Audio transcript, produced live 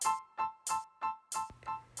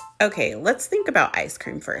Okay, let's think about ice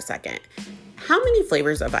cream for a second. How many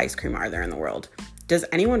flavors of ice cream are there in the world? Does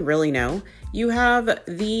anyone really know? You have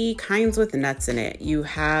the kinds with nuts in it. You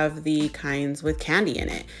have the kinds with candy in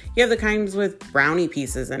it. You have the kinds with brownie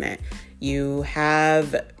pieces in it. You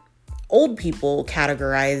have old people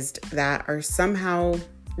categorized that are somehow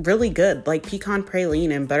really good, like pecan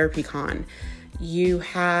praline and butter pecan. You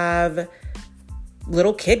have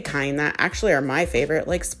little kid kind that actually are my favorite,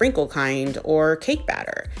 like sprinkle kind or cake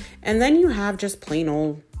batter. And then you have just plain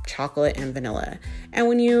old chocolate and vanilla. And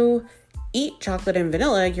when you eat chocolate and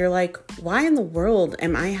vanilla, you're like, why in the world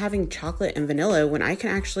am I having chocolate and vanilla when I can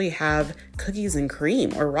actually have cookies and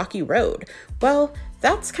cream or Rocky Road? Well,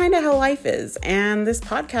 that's kind of how life is. And this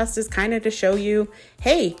podcast is kind of to show you,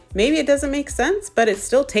 hey, maybe it doesn't make sense, but it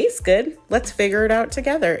still tastes good. Let's figure it out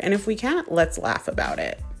together. And if we can't, let's laugh about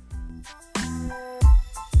it.